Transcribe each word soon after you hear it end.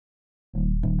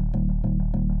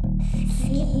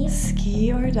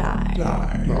Ski or die.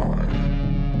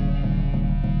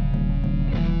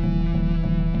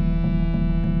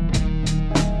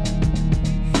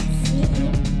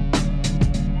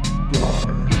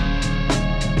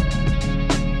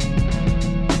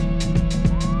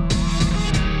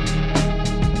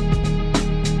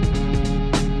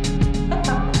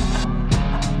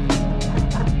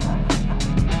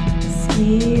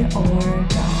 Ski or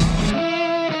die.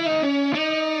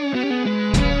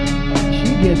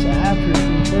 She gets after it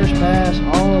from first pass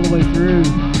all the way through.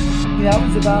 That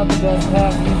was about the best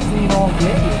pass we've seen all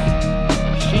day.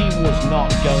 She was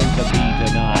not going to be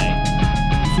denied.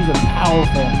 She's a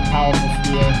powerful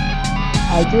skier.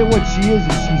 I tell you what she is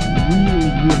she's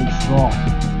really strong.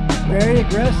 Very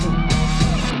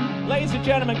aggressive. Ladies and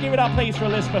gentlemen, give it up please for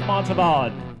Elizabeth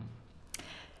Montavon.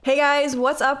 Hey guys,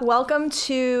 what's up? Welcome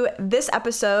to this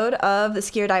episode of the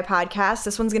Ski or Die podcast.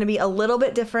 This one's going to be a little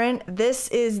bit different. This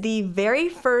is the very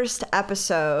first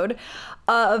episode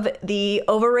of the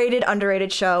Overrated,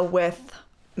 Underrated show with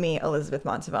me, Elizabeth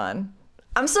Montavon.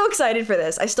 I'm so excited for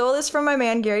this. I stole this from my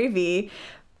man, Gary Vee.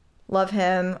 Love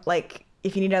him. Like,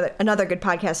 if you need another good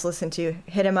podcast to listen to,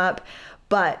 hit him up.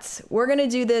 But we're going to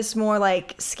do this more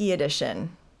like ski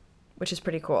edition, which is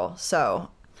pretty cool. So,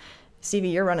 Stevie,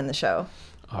 you're running the show.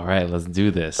 All right, let's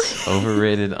do this.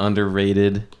 Overrated,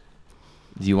 underrated.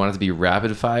 Do you want it to be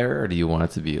rapid fire or do you want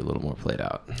it to be a little more played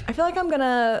out? I feel like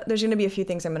there's going to be a few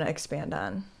things I'm going to expand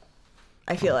on.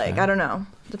 I feel like. I don't know.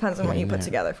 Depends on what you put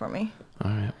together for me.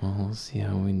 All right, well, we'll see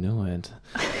how we know it.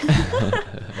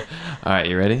 All right,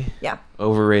 you ready? Yeah.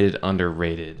 Overrated,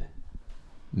 underrated.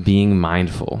 Being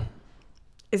mindful.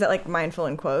 Is that like mindful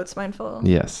in quotes? Mindful?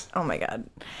 Yes. Oh my God.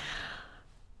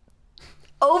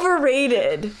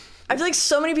 Overrated. I feel like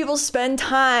so many people spend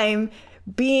time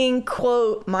being,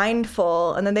 quote,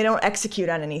 mindful, and then they don't execute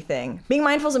on anything. Being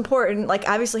mindful is important, like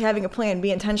obviously having a plan,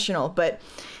 be intentional, but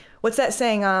what's that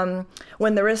saying?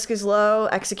 When the risk is low,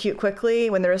 execute quickly.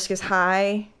 When the risk is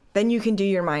high, then you can do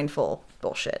your mindful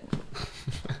bullshit.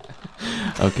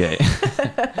 Okay.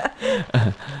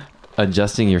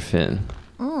 Adjusting your fin.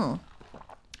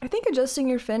 I think adjusting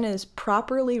your fin is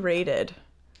properly rated.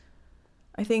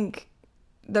 I think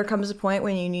there comes a point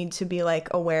when you need to be like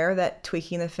aware that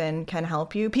tweaking the fin can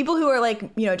help you. People who are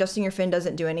like, adjusting your fin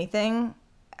doesn't do anything.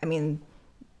 I mean,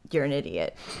 you're an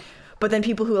idiot. But then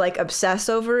people who like obsess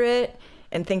over it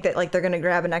and think that like they're going to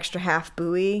grab an extra half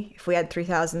buoy if we had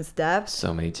 3,000 steps.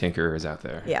 So many tinkerers out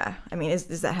there. Yeah. I mean,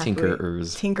 is that half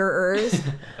Tinkerers. buoy?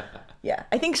 Tinkerers. Yeah.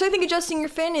 I think adjusting your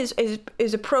fin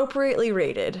is appropriately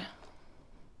rated.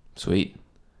 Sweet.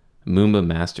 Moomba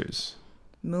Masters.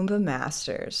 Moomba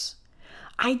Masters.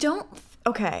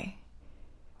 Okay.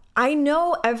 I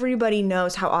know everybody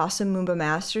knows how awesome Moomba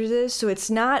Masters is, so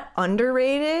it's not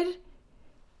underrated,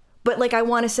 but like I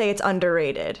want to say it's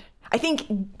underrated. I think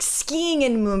skiing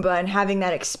in Moomba and having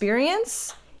that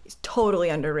experience is totally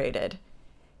underrated.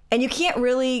 And you can't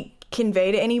really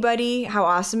convey to anybody how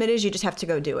awesome it is, you just have to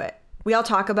go do it. We all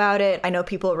talk about it. I know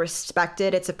people respect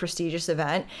it. It's a prestigious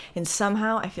event. And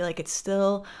somehow I feel like it's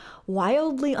still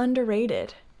wildly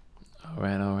underrated. All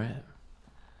right.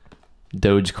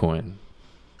 Dogecoin.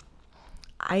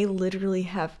 I literally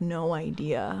have no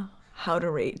idea how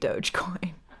to rate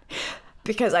Dogecoin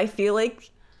because I feel like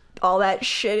all that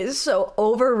shit is so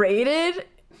overrated,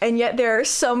 and yet there are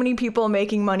so many people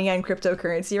making money on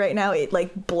cryptocurrency right now. It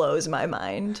like blows my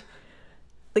mind.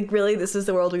 Like, really, this is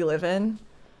the world we live in?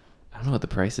 I don't know what the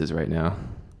price is right now.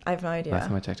 I have no idea. Last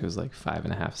time I checked, it was like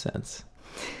 5.5 cents.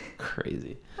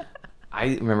 Crazy. I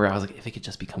remember I was like, if it could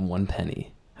just become 1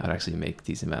 penny, I would actually make a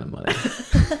decent amount of money.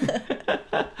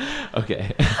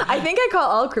 Okay. I think I call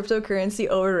all cryptocurrency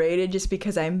overrated just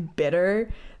because I'm bitter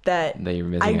that you're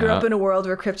missing I grew out. up in a world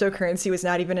where cryptocurrency was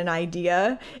not even an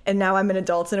idea, and now I'm an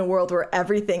adult in a world where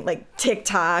everything like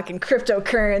TikTok and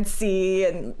cryptocurrency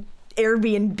and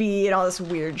Airbnb and all this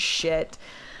weird shit.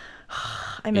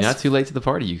 You're not too late to the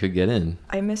party. You could get in.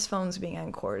 I miss phones being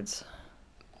on cords.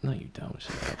 No, you don't.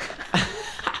 Shut up.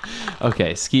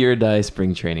 Okay, Ski or Die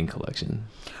Spring Training Collection.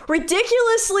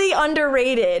 Ridiculously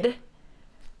underrated.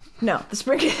 No, the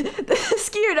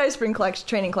Ski or Die Spring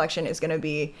Training Collection is gonna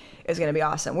be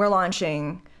awesome. We're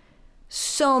launching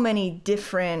so many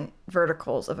different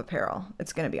verticals of apparel.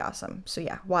 It's gonna be awesome. So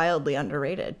yeah, wildly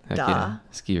underrated. Heck yeah.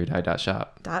 Ski or Die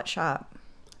 .shop. .shop.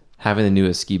 Having the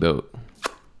newest ski boat.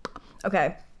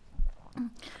 Okay.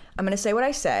 I'm gonna say what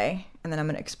I say, and then I'm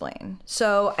gonna explain.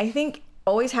 So I think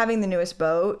always having the newest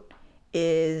boat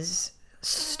is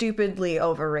stupidly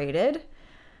overrated.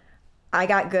 I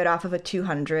got good off of a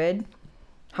 200.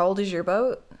 How old is your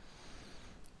boat?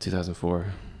 2004.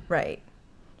 Right.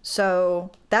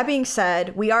 So that being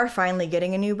said, we are finally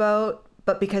getting a new boat,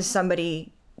 but because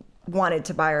somebody wanted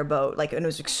to buy our boat, like, and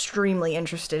was extremely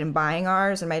interested in buying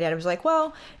ours, and my dad was like, well,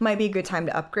 it might be a good time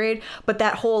to upgrade. But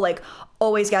that whole, like,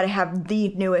 always got to have the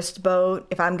newest boat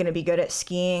if I'm going to be good at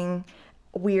skiing,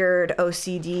 weird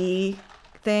OCD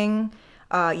thing,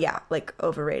 yeah, like,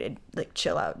 overrated. Like,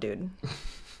 chill out, dude.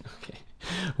 Okay.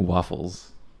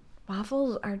 Waffles.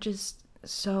 Waffles are just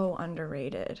so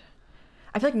underrated.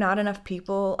 I feel like not enough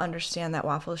people understand that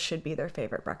waffles should be their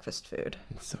favorite breakfast food.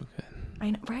 It's so good.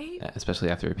 I know, right? Yeah, especially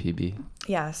after a PB.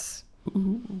 Yes.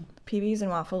 PBs and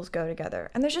waffles go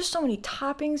together. And there's just so many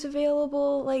toppings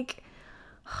available. Like,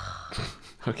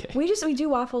 Okay. we do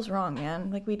waffles wrong,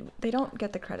 man. Like, they don't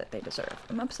get the credit they deserve.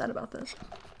 I'm upset about this.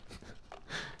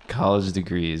 College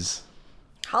degrees.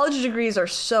 College degrees are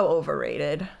so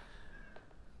overrated.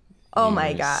 Oh my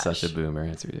You're gosh. Such a boomer.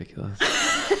 It's ridiculous.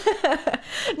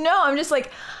 No, I'm just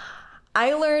like,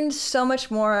 I learned so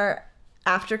much more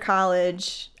after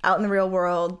college, out in the real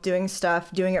world, doing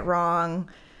stuff, doing it wrong.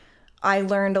 I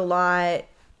learned a lot,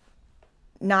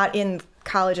 not in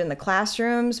college in the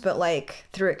classrooms, but like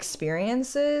through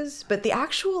experiences. But the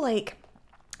actual like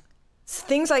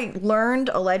things I learned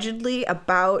allegedly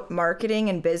about marketing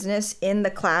and business in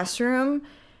the classroom.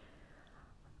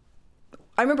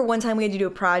 I remember one time we had to do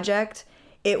a project.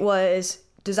 It was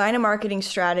design a marketing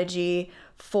strategy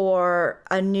for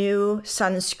a new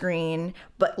sunscreen,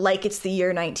 but like it's the year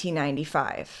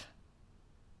 1995.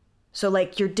 So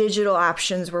like your digital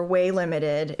options were way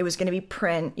limited. It was going to be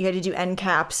print. You had to do end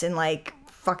caps in like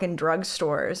fucking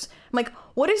drugstores. I'm like,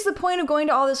 what is the point of going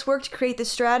to all this work to create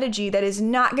this strategy that is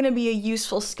not going to be a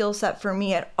useful skill set for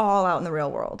me at all out in the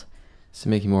real world? To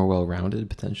make you more well-rounded,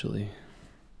 potentially.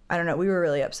 I don't know. We were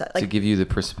really upset. To Like, give you the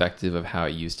perspective of how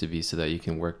it used to be so that you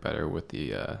can work better with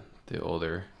the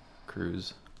older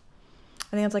crews.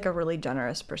 I think that's like a really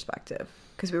generous perspective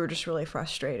because we were just really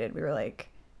frustrated. We were like,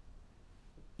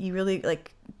 you really,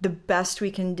 like, the best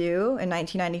we can do in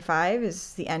 1995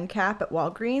 is the end cap at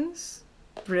Walgreens?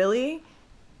 Really?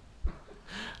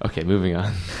 Okay, moving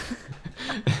on.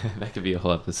 That could be a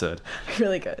whole episode.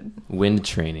 Really good. Wind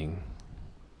training.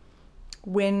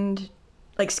 Wind,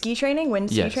 like ski training?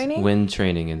 Ski Yes, training? wind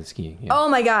training and skiing. Yeah. Oh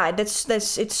my God, that's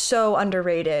it's so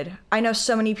underrated. I know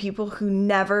so many people who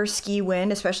never ski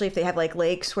wind, especially if they have like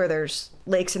lakes where there's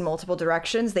lakes in multiple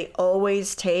directions. They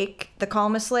always take the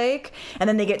calmest lake, and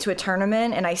then they get to a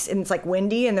tournament and it's like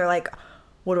windy, and they're like,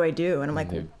 "What do I do?" And I'm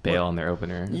like, They bail on their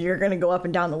opener. "You're gonna go up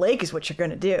and down the lake is what you're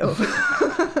gonna do."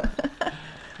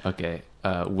 Okay,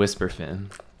 whisper fin.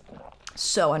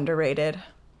 So underrated.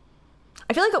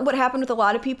 I feel like what happened with a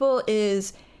lot of people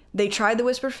is they tried the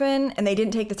whisper fin and they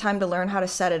didn't take the time to learn how to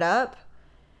set it up.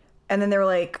 And then they were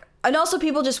like, and also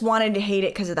people just wanted to hate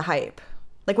it because of the hype.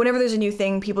 Like whenever there's a new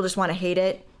thing, people just want to hate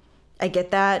it. I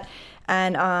get that.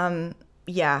 And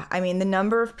yeah, I mean, the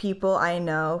number of people I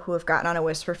know who have gotten on a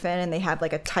whisper fin and they have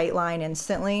like a tight line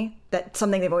instantly, that's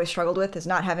something they've always struggled with is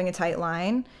not having a tight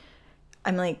line.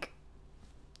 I'm like,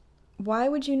 why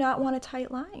would you not want a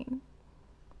tight line?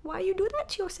 Why you do that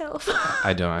to yourself?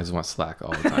 I don't. I just want slack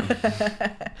all the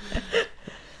time.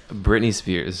 Britney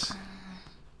Spears.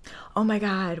 Oh my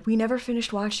God, we never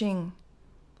finished watching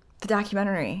the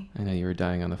documentary. I know you were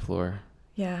dying on the floor.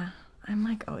 Yeah, I'm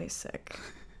like always sick.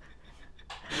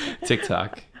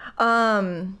 TikTok.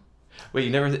 Wait,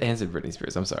 you never answered Britney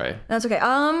Spears. I'm sorry. That's okay.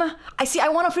 I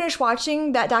want to finish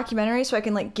watching that documentary so I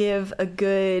can like give a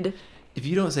good. If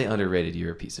you don't say underrated,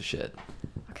 you're a piece of shit.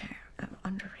 Okay, I'm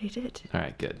underrated. All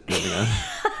right, good. Moving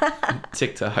on.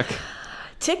 TikTok.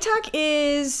 TikTok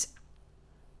is.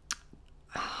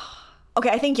 Okay,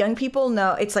 I think young people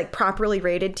know it's like properly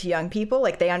rated to young people.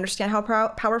 Like they understand how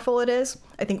powerful it is.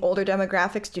 I think older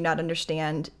demographics do not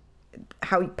understand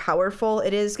how powerful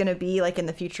it is going to be like in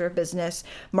the future of business,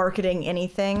 marketing,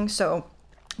 anything. So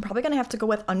I'm probably going to have to go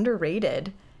with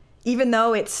underrated, even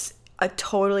though it's a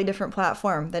totally different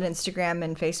platform than Instagram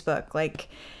and Facebook. Like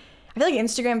I feel like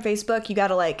Instagram, Facebook, you got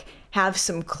to like have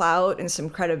some clout and some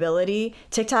credibility.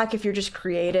 TikTok, if you're just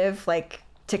creative, like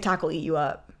TikTok will eat you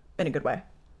up in a good way.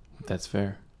 That's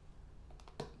fair.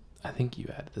 I think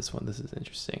you added this one. This is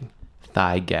interesting.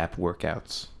 Thigh gap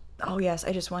workouts. Oh yes,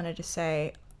 I just wanted to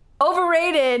say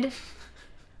overrated.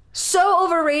 So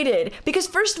overrated. Because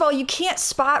first of all, you can't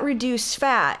spot reduce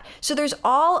fat. So there's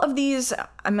all of these,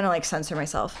 I'm going to like censor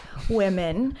myself,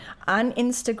 women on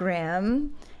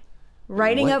Instagram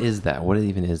writing up. What is that? What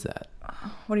even is that?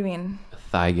 What do you mean? A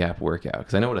thigh gap workout.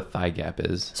 Because I know what a thigh gap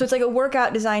is. So it's like a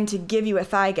workout designed to give you a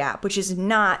thigh gap, which is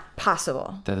not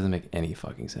possible. That doesn't make any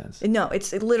fucking sense. No,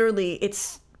 it's literally,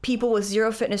 it's people with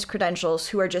zero fitness credentials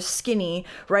who are just skinny,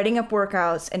 writing up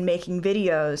workouts and making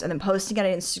videos and then posting on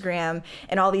Instagram.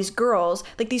 And all these girls,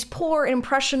 like these poor,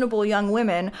 impressionable young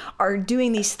women, are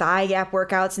doing these thigh gap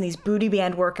workouts and these booty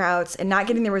band workouts and not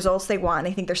getting the results they want. And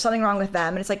they think there's something wrong with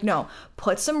them. And it's like, no,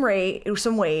 put some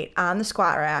weight on the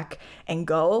squat rack and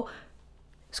go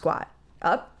squat.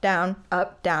 Up, down,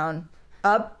 up, down,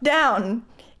 up, down.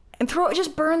 And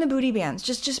just burn the booty bands.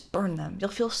 Just burn them. You'll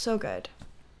feel so good.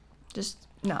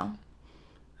 No.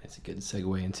 That's a good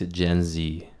segue into Gen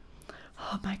Z.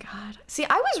 Oh my God. See,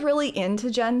 I was really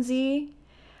into Gen Z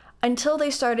until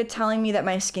they started telling me that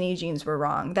my skinny jeans were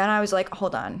wrong. Then I was like,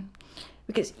 hold on.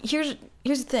 Because here's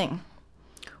the thing.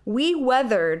 We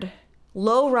weathered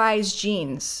low-rise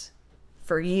jeans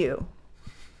for you.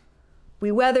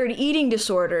 We weathered eating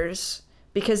disorders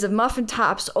because of muffin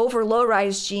tops over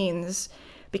low-rise jeans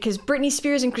because Britney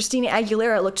Spears and Christina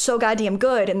Aguilera looked so goddamn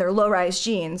good in their low-rise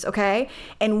jeans, okay?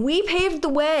 And we paved the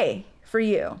way for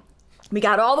you. We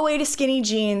got all the way to skinny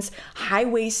jeans,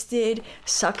 high-waisted,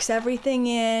 sucks everything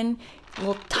in,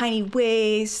 little tiny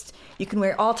waist. You can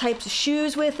wear all types of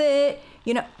shoes with it,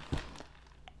 you know.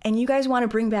 And you guys want to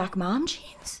bring back mom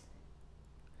jeans?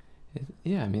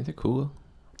 Yeah, I mean, they're cool.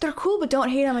 They're cool, but don't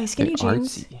hate on my skinny They're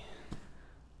jeans. artsy.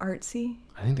 Artsy?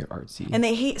 I think they're artsy. And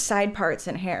they hate side parts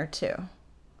in hair, too.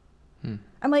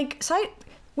 I'm like,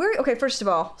 okay, first of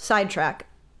all, sidetrack.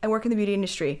 I work in the beauty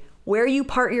industry. Where you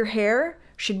part your hair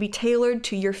should be tailored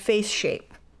to your face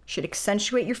shape. Should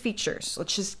accentuate your features.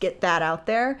 Let's just get that out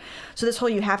there. So this whole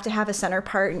you have to have a center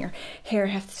part and your hair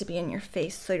has to be in your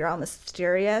face so you're all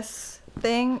mysterious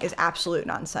thing is absolute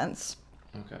nonsense.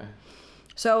 Okay.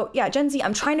 So yeah, Gen Z,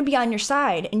 I'm trying to be on your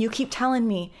side and you keep telling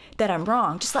me that I'm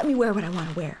wrong. Just let me wear what I want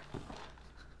to wear.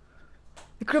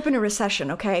 I grew up in a recession,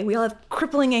 okay? We all have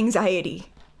crippling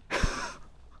anxiety.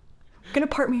 I'm gonna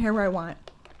part my hair where I want.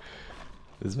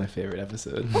 This is my favorite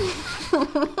episode.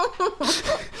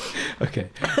 Okay.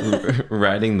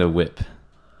 Riding the whip.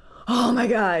 Oh my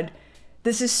God.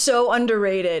 This is so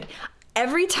underrated.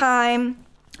 Every time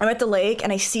I'm at the lake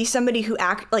and I see somebody who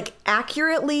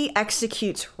accurately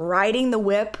executes riding the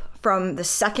whip from the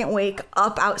second wake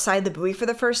up outside the buoy for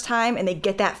the first time and they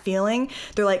get that feeling,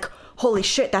 they're like, holy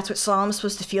shit, that's what slalom's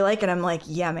supposed to feel like. And I'm like,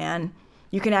 yeah, man,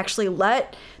 you can actually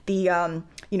let the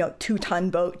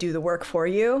 2-ton boat do the work for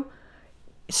you.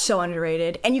 It's so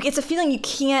underrated. And it's a feeling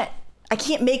I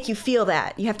can't make you feel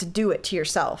that. You have to do it to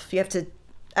yourself. You have to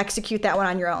execute that one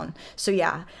on your own. So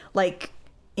yeah, like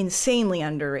insanely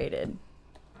underrated.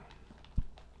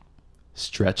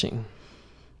 Stretching.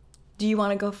 Do you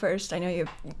want to go first? I know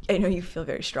you feel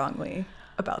very strongly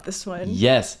about this one.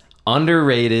 Yes,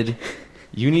 underrated.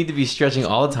 You need to be stretching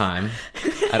all the time,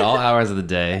 at all hours of the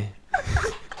day.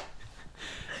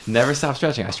 Never stop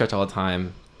stretching. I stretch all the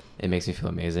time. It makes me feel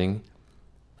amazing.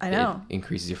 I know. It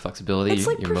increases your flexibility, It's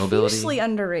like your mobility. profusely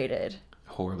underrated.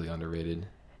 Horribly underrated.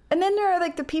 And then there are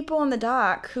like the people on the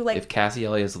dock who like If Cassie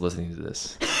Elliott is listening to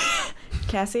this,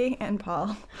 Cassie and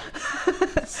Paul.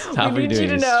 stop We need you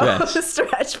to redoing know. your stretch.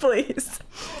 Stretch, please.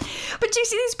 But do you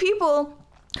see these people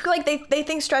who like they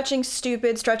think stretching's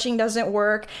stupid, stretching doesn't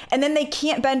work, and then they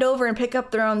can't bend over and pick up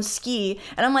their own ski.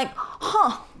 And I'm like,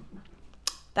 huh,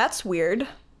 that's weird.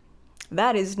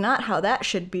 That is not how that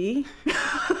should be.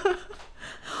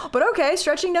 But okay,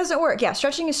 stretching doesn't work. Yeah,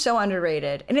 stretching is so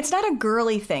underrated. And it's not a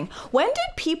girly thing. When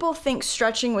did people think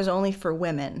stretching was only for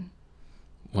women?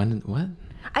 What?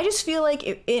 I just feel like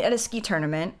at a ski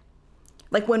tournament,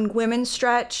 like when women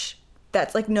stretch,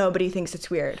 that's like nobody thinks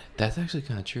it's weird. That's actually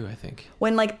kind of true, I think.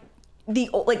 When like the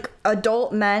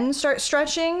adult men start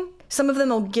stretching, some of them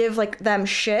will give like them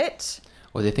shit.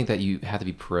 Well, they think that you have to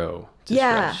be pro to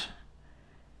Yeah. stretch.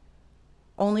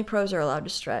 Only pros are allowed to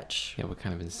stretch. Yeah, what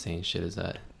kind of insane shit is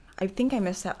that? I think I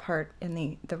missed that part in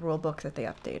the rule book that they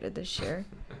updated this year.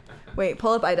 Wait,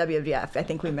 pull up IWWF. I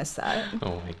think we missed that.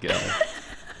 Oh my god.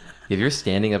 If you're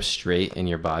standing up straight and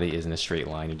your body isn't a straight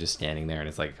line, you're just standing there and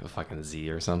it's like a fucking Z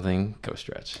or something, go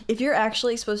stretch. If you're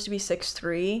actually supposed to be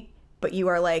 6'3", but you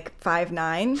are like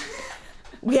 5'9",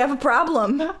 we have a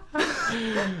problem.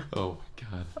 Oh my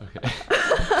god. Okay.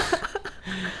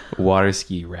 Water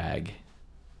ski rag.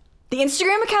 The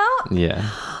Instagram account? Yeah.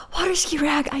 Water ski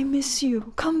rag, I miss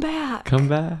you. Come back. Come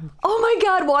back. Oh my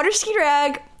god, water ski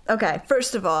rag. Okay,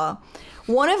 first of all,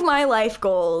 one of my life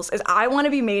goals is I want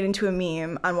to be made into a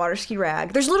meme on water ski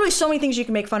rag. There's literally so many things you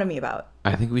can make fun of me about.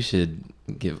 I think we should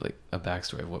give like a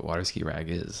backstory of what water ski rag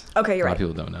is. Okay, you're A lot right. of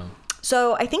people don't know.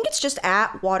 So I think it's just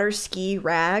at water ski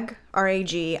rag,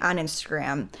 R-A-G, on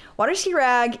Instagram. Water ski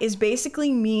rag is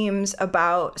basically memes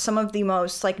about some of the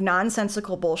most like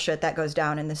nonsensical bullshit that goes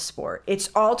down in this sport. It's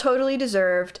all totally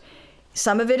deserved.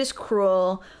 Some of it is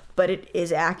cruel, but it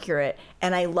is accurate,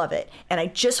 and I love it. And I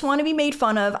just want to be made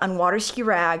fun of on Water Ski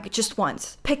Rag just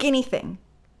once. Pick anything.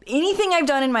 Anything I've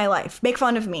done in my life. Make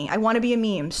fun of me. I want to be a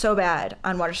meme so bad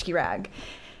on Water Ski Rag.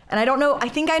 And I don't know. I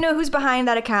think I know who's behind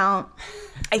that account.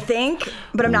 I think,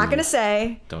 but I'm not going to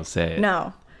say. Don't say it.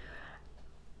 No.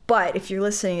 But if you're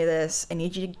listening to this, I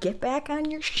need you to get back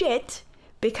on your shit,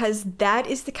 because that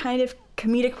is the kind of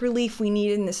comedic relief we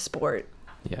need in this sport.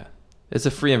 Yeah. It's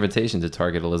a free invitation to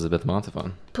target Elizabeth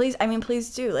Montafon. Please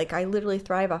do. Like, I literally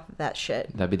thrive off of that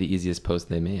shit. That'd be the easiest post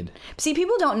they made. See,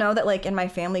 people don't know that, like, in my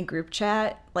family group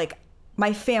chat, like,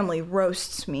 my family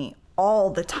roasts me all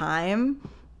the time.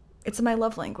 It's my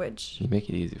love language. You make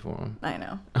it easy for them. I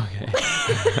know. Okay.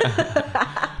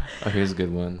 Oh, here's a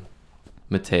good one.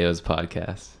 Mateo's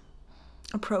podcast.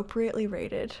 Appropriately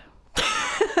rated.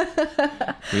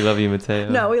 We love you, Mateo.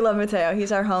 No, we love Mateo.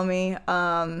 He's our homie.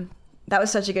 That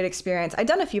was such a good experience. I'd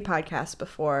done a few podcasts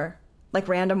before, like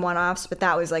random one-offs, but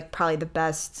that was like probably the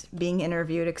best being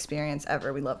interviewed experience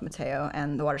ever. We love Mateo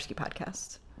and the Water Ski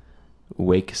Podcast.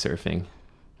 Wake surfing.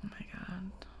 Oh my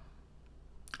God.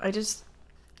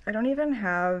 I don't even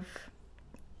have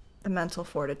the mental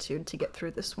fortitude to get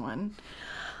through this one.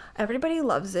 Everybody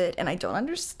loves it, and I don't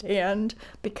understand,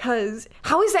 because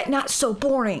how is that not so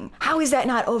boring? How is that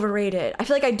not overrated? I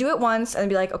feel like I do it once and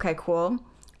be like, okay, cool.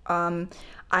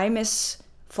 I miss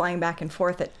flying back and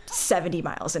forth at 70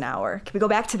 miles an hour. Can we go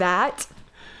back to that?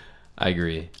 I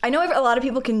agree. I know a lot of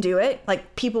people can do it.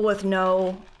 Like, people with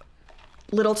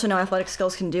little to no athletic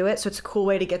skills can do it, so it's a cool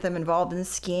way to get them involved in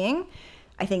skiing.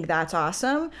 I think that's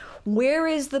awesome. Where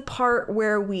is the part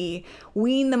where we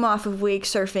wean them off of wake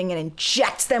surfing and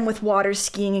inject them with water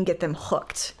skiing and get them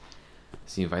hooked?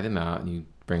 So you invite them out and you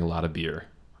bring a lot of beer.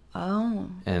 Oh.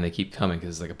 And they keep coming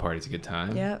because it's like a party, it's a good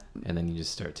time. Yep. And then you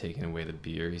just start taking away the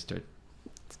beer. You start...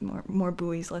 It's more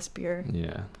buoys, less beer.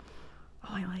 Yeah.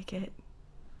 Oh, I like it.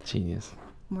 Genius.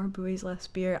 More buoys, less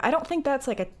beer. I don't think that's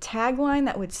like a tagline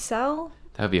that would sell.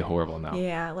 That would be horrible now.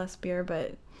 Yeah, less beer,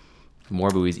 but... More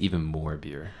buoys, even more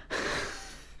beer.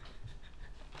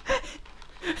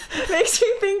 Makes me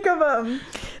think of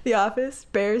The Office,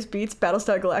 Bears beats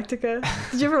Battlestar Galactica.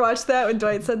 Did you ever watch that when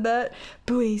Dwight said that?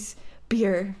 Buoys,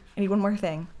 beer. I need one more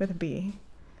thing with a B.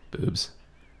 Boobs.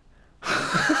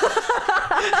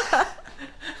 I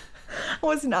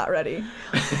was not ready.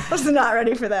 I was not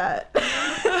ready for that.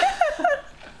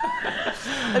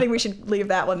 I think we should leave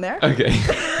that one there. Okay.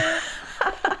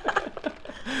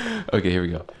 Okay, here we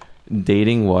go.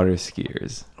 Dating water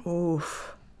skiers.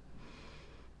 Oof.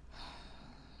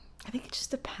 I think it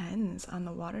just depends on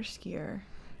the water skier.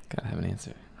 Gotta have an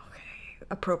answer. Okay.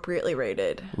 Appropriately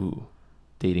rated. Ooh.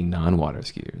 Dating non-water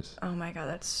skiers. Oh my God,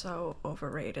 that's so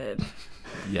overrated.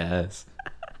 Yes.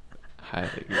 Highly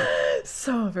agree.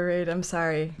 So overrated. I'm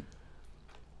sorry.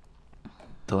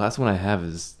 The last one I have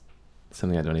is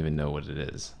something I don't even know what it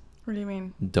is. What do you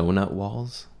mean? Donut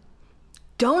walls?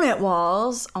 Donut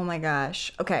walls? Oh my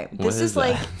gosh. Okay, What this is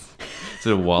like... Is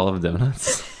it a wall of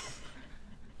donuts?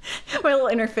 My little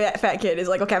inner fat kid is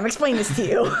like, okay, I'm explaining this to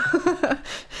you.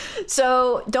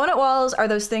 So donut walls are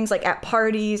those things like at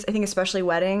parties, I think especially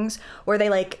weddings, where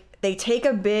they take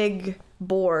a big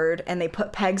board and they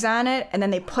put pegs on it, and then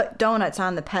they put donuts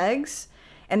on the pegs,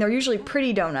 and they're usually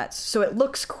pretty donuts, so it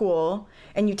looks cool,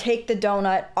 and you take the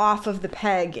donut off of the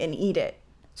peg and eat it.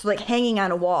 So like hanging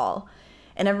on a wall,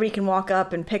 and everybody can walk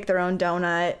up and pick their own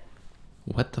donut.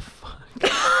 What the fuck?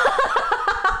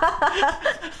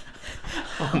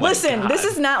 Oh Listen, God. this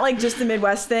is not like just a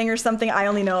Midwest thing or something I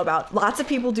only know about. Lots of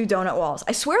people do donut walls.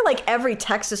 I swear like every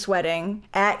Texas wedding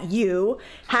at you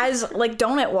has like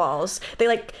donut walls.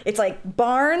 It's like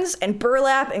barns and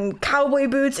burlap and cowboy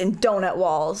boots and donut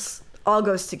walls. All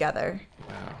goes together.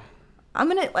 Wow. I'm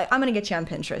gonna get you on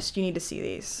Pinterest. You need to see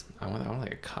these. I want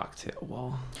like a cocktail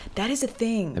wall. That is a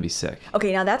thing. That'd be sick.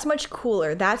 Okay, now that's much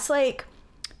cooler. That's like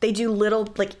they do little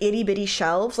like itty bitty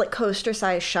shelves, like coaster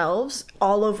sized shelves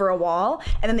all over a wall,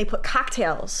 and then they put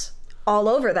cocktails all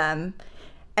over them.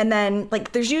 And then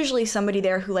like there's usually somebody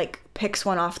there who like picks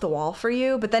one off the wall for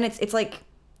you, but then it's like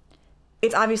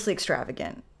it's obviously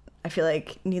extravagant. I feel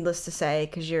like, needless to say,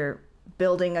 because you're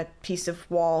building a piece of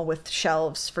wall with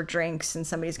shelves for drinks and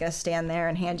somebody's gonna stand there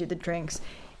and hand you the drinks.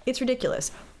 It's ridiculous,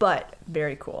 but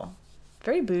very cool.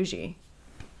 Very bougie.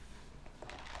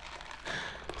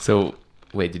 So,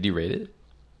 wait, did you rate it?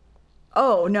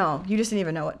 Oh, no. You just didn't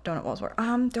even know what donut walls were.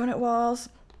 Donut walls.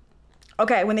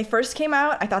 Okay, when they first came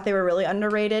out, I thought they were really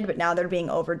underrated, but now they're being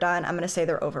overdone. I'm going to say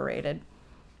they're overrated.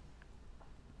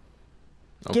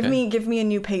 Okay. Give me a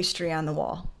new pastry on the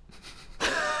wall.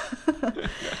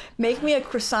 Make me a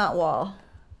croissant wall.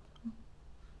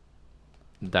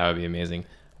 That would be amazing.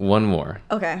 One more.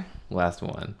 Okay. Last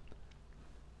one.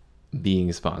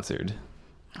 Being sponsored.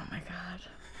 Oh my god.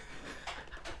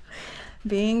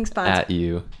 Being sponsored At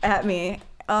you. at me.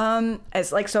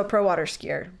 As like so pro water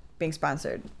skier being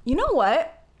sponsored. You know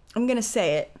what? I'm gonna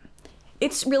say it.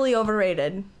 It's really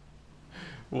overrated.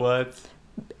 What?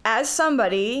 As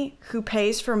somebody who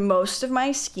pays for most of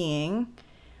my skiing,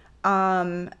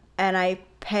 and I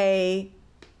pay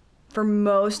for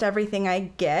most everything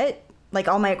I get, like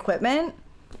all my equipment,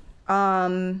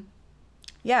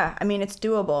 yeah, I mean, it's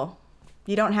doable.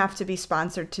 You don't have to be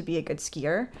sponsored to be a good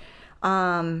skier.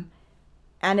 And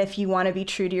if you want to be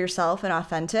true to yourself and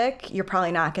authentic, you're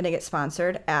probably not going to get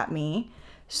sponsored at me.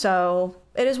 So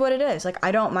it is what it is. Like,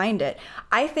 I don't mind it.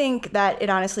 I think that it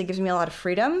honestly gives me a lot of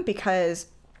freedom because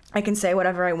I can say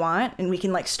whatever I want and we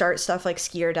can like start stuff like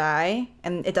Ski or Die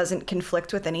and it doesn't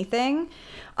conflict with anything.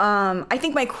 I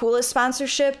think my coolest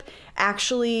sponsorship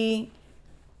actually,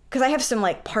 because I have some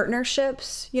like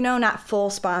partnerships, you know, not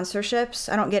full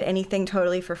sponsorships. I don't get anything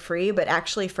totally for free, but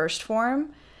actually First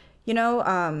Form, you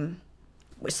know,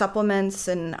 supplements,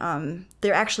 and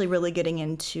they're actually really getting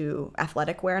into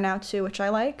athletic wear now too, which I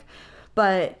like.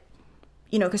 But,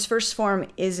 you know, because First Form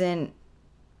isn't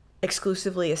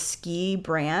exclusively a ski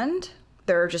brand.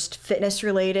 They're just fitness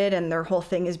related, and their whole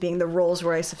thing is being the Rolls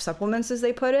Royce of supplements, as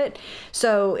they put it.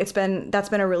 So that's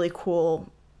been a really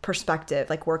cool perspective,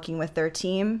 like working with their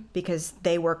team, because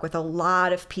they work with a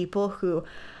lot of people who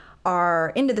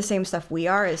are into the same stuff we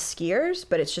are as skiers,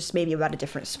 but it's just maybe about a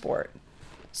different sport.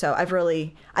 So I've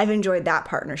enjoyed that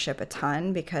partnership a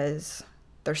ton because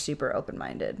they're super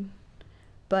open-minded.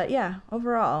 But yeah,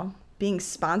 overall, being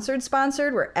sponsored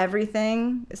where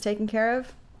everything is taken care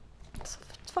of, it's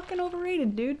fucking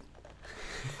overrated, dude.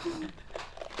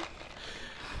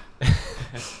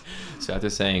 So after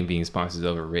saying being sponsored is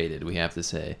overrated, we have to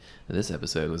say that this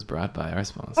episode was brought by our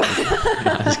sponsors.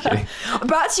 No, I'm just kidding.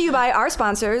 Brought to you by our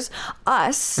sponsors,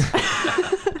 us.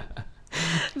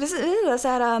 Visit us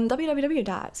at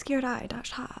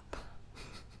www.skiordie.shop.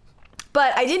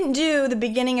 But I didn't do the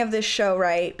beginning of this show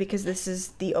right because this is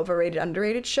the overrated,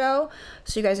 underrated show.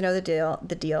 So you guys know the drill. You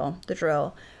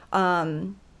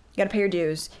gotta pay your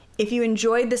dues. If you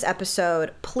enjoyed this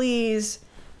episode, please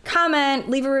comment,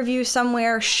 leave a review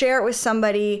somewhere, share it with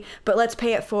somebody, but let's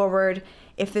pay it forward.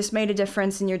 If this made a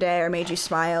difference in your day or made you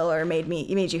smile or made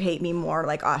you hate me more,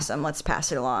 like, awesome, let's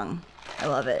pass it along. I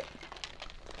love it.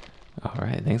 All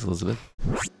right. Thanks, Elizabeth.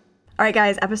 All right,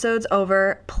 guys, episode's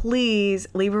over. Please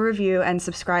leave a review and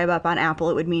subscribe up on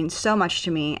Apple. It would mean so much to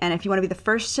me. And if you want to be the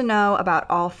first to know about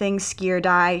all things Ski or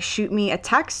Die, shoot me a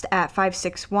text at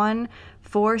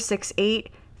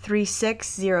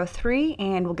 561-468-3603,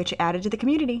 and we'll get you added to the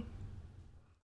community.